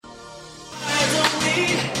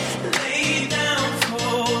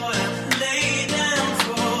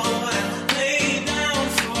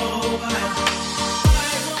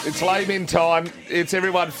It's lay-in time. It's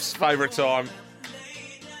everyone's favourite time.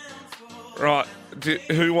 Right.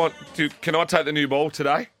 Can I take the new ball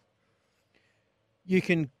today? You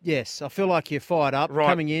can, yes. I feel like you're fired up. Right.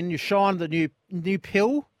 Coming in, you shine the new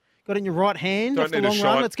pill. Got it in your right hand. Don't Off the need to long shine.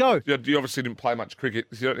 run. Let's go. You obviously didn't play much cricket.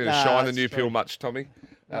 So you don't need to Nah, shine the that's new true. pill much, Tommy.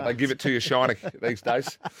 They give it to you shiny these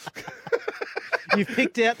days. You've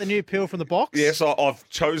picked out the new pill from the box. Yes, I've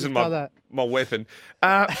chosen Let's try my weapon.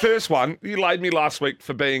 First one, you laid me last week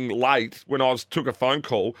for being late when I took a phone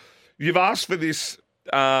call. You've asked for this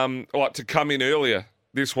to come in earlier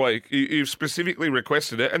this week. You've specifically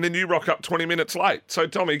requested it, and then you rock up 20 minutes late. So,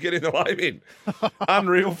 Tommy, get in the lane in.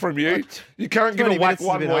 Unreal from you. You can't get a 20 whack minutes is a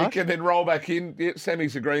one bit week harsh. and then roll back in. Yeah,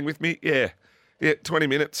 Sammy's agreeing with me. Yeah, 20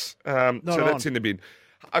 minutes. So that's in the bin.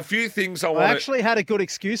 A few things I I want actually had a good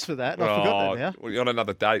excuse for that. And I forgot that now. Well, you're on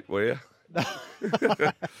another date, were you?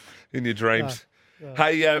 In your dreams. No.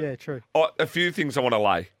 Hey, Yeah, true. a few things I want to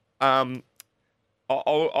lay.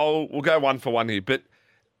 We'll go one for one here, but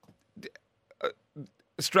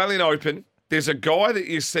Australian Open, there's a guy that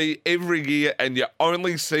you see every year and you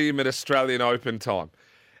only see him at Australian Open time.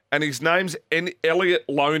 And his name's Elliot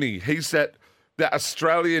Loney. He's the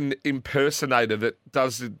Australian impersonator that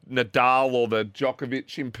does the Nadal or the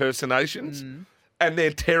Djokovic impersonations. And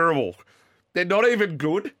they're terrible. They're not even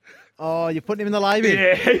good. Oh, you're putting him in the lay bin.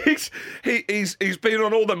 Yeah, he's been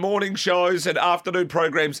on all the morning shows and afternoon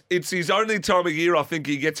programs. It's his only time of year I think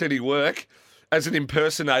he gets any work as an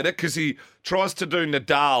impersonator because he tries to do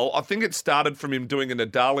Nadal. I think it started from him doing a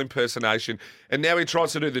Nadal impersonation, and now he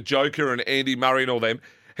tries to do the Joker and Andy Murray and all them.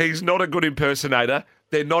 He's not a good impersonator.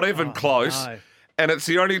 They're not even close. No. And it's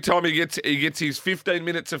the only time he gets his 15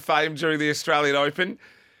 minutes of fame during the Australian Open.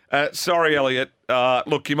 Sorry, Elliot.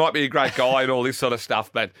 Look, you might be a great guy and all this sort of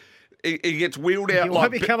stuff, but he gets wheeled out. You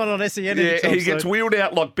won't be coming on SEN anytime he gets soon. wheeled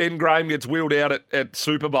out like Ben Graham gets wheeled out at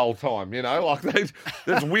Super Bowl time. You know, like they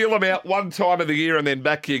just wheel him out one time of the year and then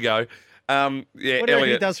back you go. What do you reckon he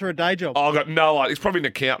Elliot. does for a day job? I've got no idea. He's probably an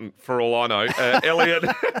accountant for all I know.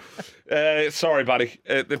 Elliot, sorry, buddy.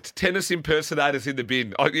 The tennis impersonators in the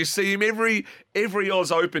bin. You see him every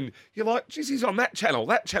Oz Open. You're like, geez, he's on that channel.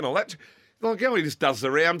 Like, oh, he just does the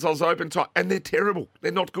rounds Oz Open time. And they're terrible.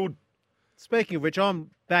 They're not good. Speaking of which, I'm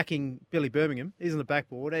backing Billy Birmingham. He's on the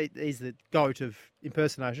backboard. He's the GOAT of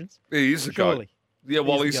impersonations. He is the goat. Surely. Yeah,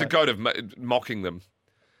 well, he's the the goat of mocking them,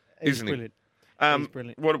 He's isn't brilliant. he? He's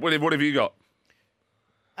brilliant. What have you got?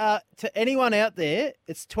 To anyone out there,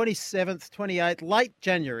 it's 27th, 28th, late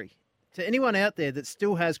January. To anyone out there that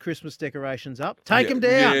still has Christmas decorations up, take them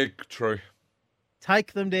down. Yeah, true.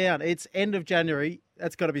 Take them down. It's end of January.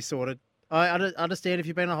 That's got to be sorted. I understand if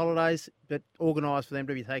you've been on holidays, but organise for them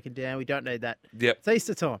to be taken down. We don't need that. Yep. It's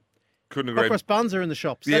Easter time. Couldn't Hot agree. cross buns are in the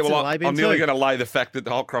shops. Yeah, That's well, in the lay bin I'm nearly too. going to lay the fact that the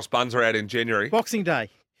hot cross buns are out in January. Boxing Day.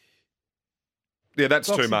 Yeah, that's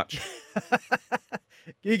too Boxing- much.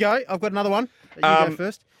 You go. I've got another one. You go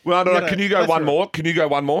first. Well, no, You gotta can you go go one through more? Can you go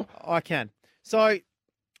one more? I can. So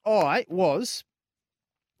I was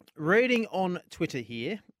reading on Twitter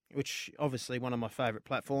here, which obviously one of my favourite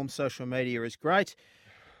platforms. Social media is great.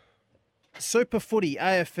 Super Footy,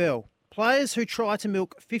 AFL. Players who try to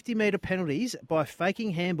milk 50-metre penalties by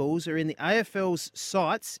faking handballs are in the AFL's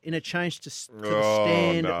sights in a change to the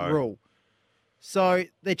stand rule. So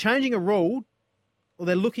they're changing a rule, or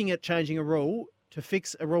they're looking at changing a rule to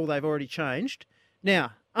fix a rule they've already changed.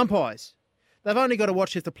 Now, umpires, they've only got to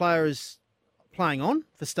watch if the player is playing on,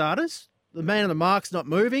 for starters. The man on the mark's not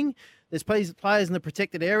moving. There's players in the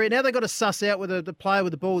protected area. Now they've got to suss out whether the player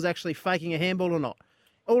with the ball is actually faking a handball or not.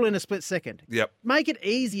 All in a split second. Yep. Make it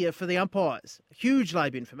easier for the umpires. Huge lay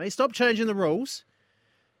bin for me. Stop changing the rules.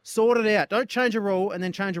 Sort it out. Don't change a rule and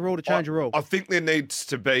then change a rule to change a rule. I think there needs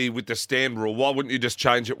to be, with the stand rule, why wouldn't you just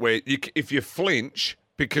change it where if you flinch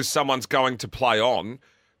because someone's going to play on,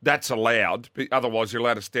 that's allowed. But otherwise, you're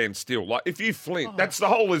allowed to stand still. Like if you flinch, that's the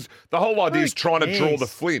whole idea is trying to draw the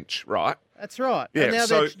flinch, right? That's right. Yeah, And now,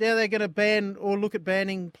 so- they're going to ban or look at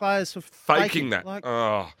banning players for Faking that. Like,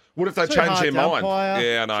 What if they too change hard their to mind? umpire.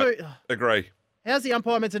 Yeah, I know. Too- Agree. how's the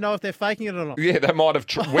umpire meant to know if they're faking it or not? Yeah, they might have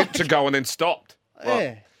went to go and then stopped.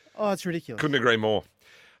 Yeah. Oh, it's ridiculous. Couldn't agree more.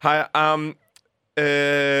 Hey,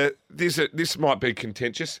 this might be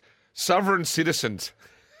contentious. Sovereign citizens.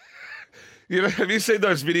 Have you seen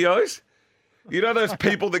those videos? You know those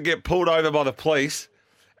people that get pulled over by the police,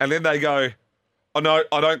 and then they go, "Oh no,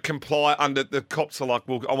 I don't comply." Under the cops are like,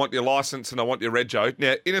 "Well, I want your license and I want your rego."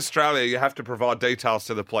 Now, in Australia, you have to provide details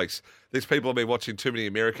to the police. These people have been watching too many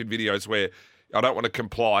American videos where I don't want to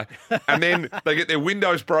comply, and then they get their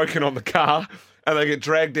windows broken on the car and they get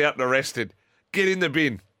dragged out and arrested. Get in the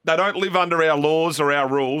bin. They don't live under our laws or our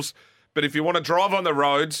rules, but if you want to drive on the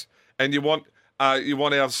roads and you want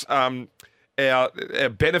our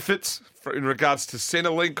benefits in regards to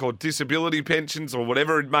Centrelink or disability pensions or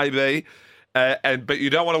whatever it may be, but you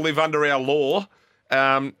don't want to live under our law.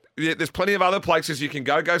 There's plenty of other places you can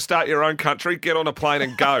go. Go start your own country. Get on a plane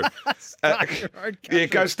and go. Start your own country. Yeah,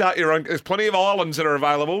 go start your own. There's plenty of islands that are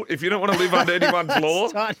available. If you don't want to live under anyone's law,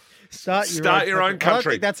 start your own country. I don't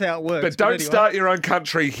think that's how it works. But don't start your own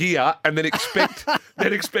country here and then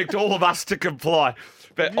expect all of us to comply.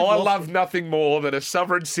 But I love nothing more than a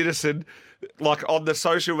sovereign citizen, like on the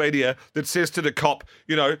social media, that says to the cop,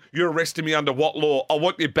 you're arresting me under what law? I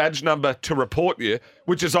want your badge number to report you,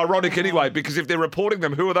 which is ironic anyway, because if they're reporting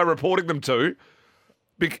them, who are they reporting them to?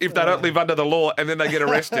 If they don't live under the law and then they get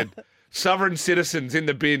arrested. Sovereign citizens in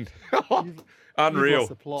the bin. Unreal.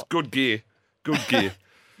 It's good gear. Good gear.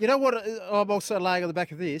 You know what I'm also laying on the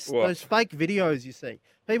back of this? What? Those fake videos you see.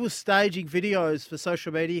 People staging videos for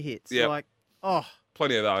social media hits. Yep.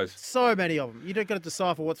 Plenty of those. So many of them. You don't got to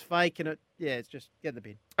decipher what's fake and it's just get in the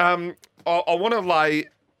bin. I want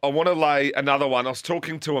to lay another one. I was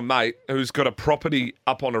talking to a mate who's got a property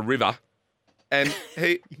up on a river, and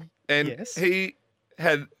Yes. he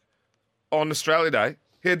had on Australia Day,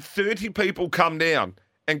 he had 30 people come down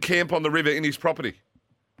and camp on the river in his property.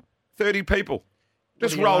 30 people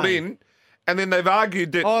just rolled in, and then they've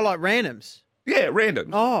argued that. Oh, like randoms. Yeah, random.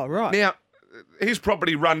 Oh, right. Now, his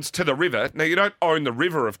property runs to the river. Now, you don't own the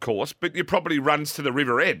river, of course, but your property runs to the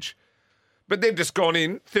river edge. But they've just gone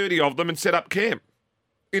in, 30 of them, and set up camp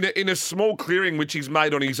in a small clearing which he's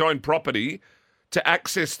made on his own property to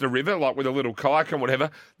access the river, like with a little kayak and whatever.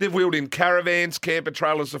 They've wheeled in caravans, camper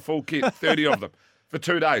trailers, a full kit, 30 of them for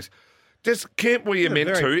 2 days. Just camp where you're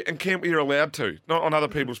meant to and camp where you're allowed to, not on other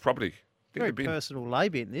people's property. Very personal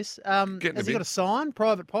labour in this. Has he got a sign,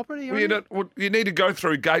 private property? Or you need to go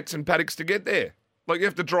through gates and paddocks to get there. Like, you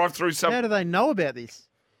have to drive through some. How do they know about this?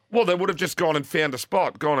 Well, they would have just gone and found a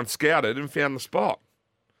spot, gone and scouted and found the spot.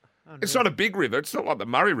 It's not a big river. It's not like the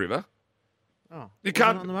Murray River. Oh, you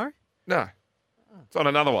can't. On the Murray? No, it's on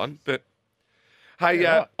another one. But hey,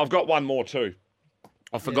 right. I've got one more too.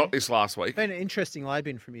 I forgot this last week. Been an interesting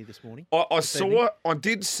lay-bin from you this morning. I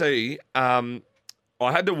did see. I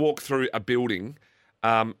had to walk through a building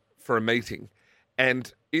for a meeting,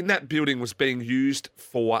 and in that building was being used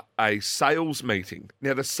for a sales meeting.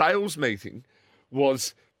 Now, the sales meeting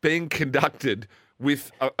was being conducted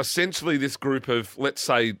with essentially this group of, let's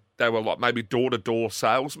say, they were like maybe door-to-door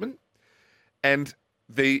salesmen, and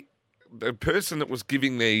the person that was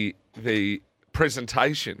giving the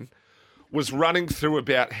presentation was running through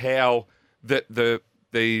about how the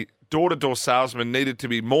door-to-door salesman needed to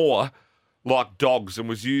be more like dogs and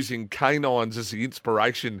was using canines as the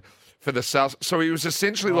inspiration for the sales. So he was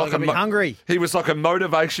essentially hungry. He was like a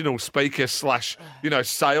motivational speaker /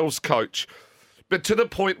 sales coach, but to the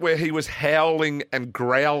point where he was howling and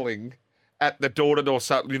growling at the door-to-door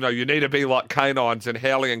sales. You need to be like canines and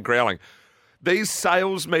howling and growling. These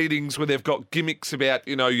sales meetings where they've got gimmicks about,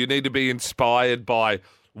 you need to be inspired by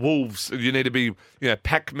wolves, you need to be,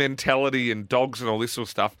 pack mentality and dogs and all this sort of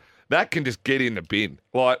stuff, that can just get in the bin.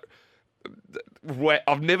 Like,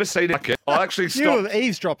 I've never seen it like it. I actually stopped. You were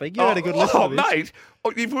eavesdropping. You had a good listen to this. Mate,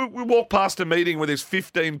 if we walk past a meeting where there's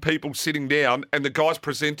 15 people sitting down and the guy's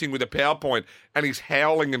presenting with a PowerPoint and he's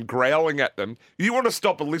howling and growling at them, you want to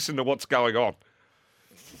stop and listen to what's going on.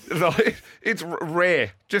 It's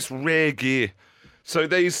rare, just rare gear. So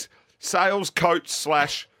these sales coach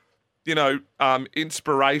 /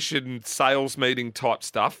 inspiration sales meeting type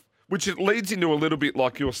stuff, which it leads into a little bit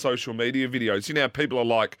like your social media videos. You know, people are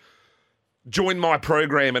like, join my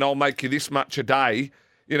program and I'll make you this much a day.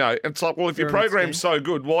 It's like, well, if your program's so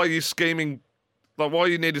good, why are you scheming? Like, why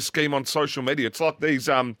you need to scheme on social media? It's like these,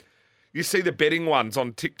 you see the betting ones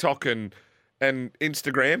on TikTok and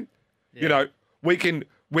Instagram. Yeah. We can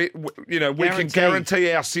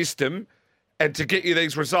guarantee our system and to get you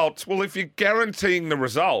these results. Well, if you're guaranteeing the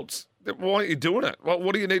results, then why aren't you doing it? Well,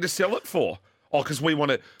 what do you need to sell it for? Oh, because we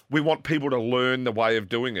want people to learn the way of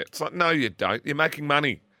doing it. It's like, no, you don't. You're making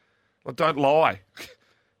money. Well, don't lie.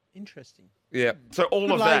 Interesting. Yeah. So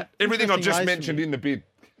all of that, everything I just mentioned in the bid,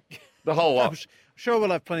 the whole lot. I'm sure we'll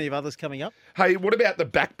have plenty of others coming up. Hey, what about the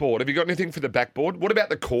backboard? Have you got anything for the backboard? What about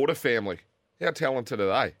the Corder family? How talented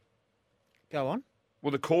are they? Go on. Well,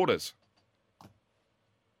 the Corders.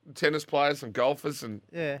 Tennis players and golfers and...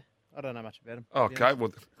 Yeah, I don't know much about them. Okay,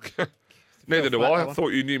 well, neither do I. I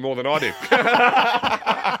thought you knew more than I did.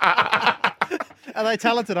 Are they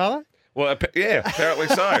talented, are they? Well, yeah, apparently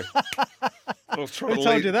so. I was trying Who to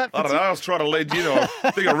told lead, you that, I don't know. I was trying to lead you to.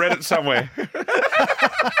 I think I read it somewhere. I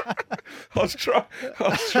was trying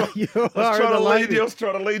You to are in the lead you. I lady. was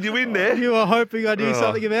trying to lead you in there. You were hoping I knew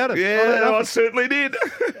something about it. Yeah, I certainly did.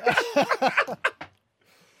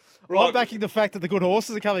 I'm backing the fact that the good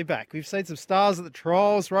horses are coming back. We've seen some stars at the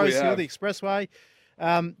trials, Rose Hill, have. the Expressway.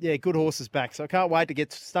 Yeah, good horses back. So I can't wait to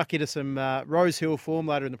get stuck into some Rose Hill form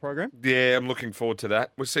later in the program. Yeah, I'm looking forward to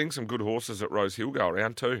that. We're seeing some good horses at Rose Hill go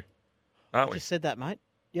around too, aren't I we? just said that, mate.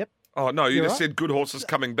 Yep. Oh, no, you You're just right. said good horses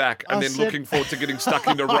coming back and I then said- looking forward to getting stuck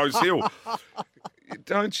into Rose Hill.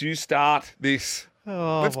 Don't you start this.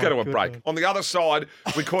 Oh, Let's go to my a break. goodness. On the other side,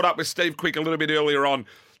 we caught up with Steve Quick a little bit earlier on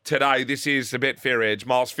today. This is the Betfair Edge.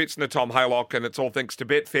 Miles Fitzner, Tom Haylock, and it's all thanks to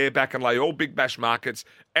Betfair. Back and lay all big bash markets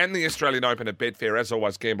and the Australian Open at Betfair. As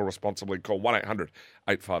always, gamble responsibly. Call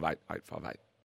 1-800-858-858.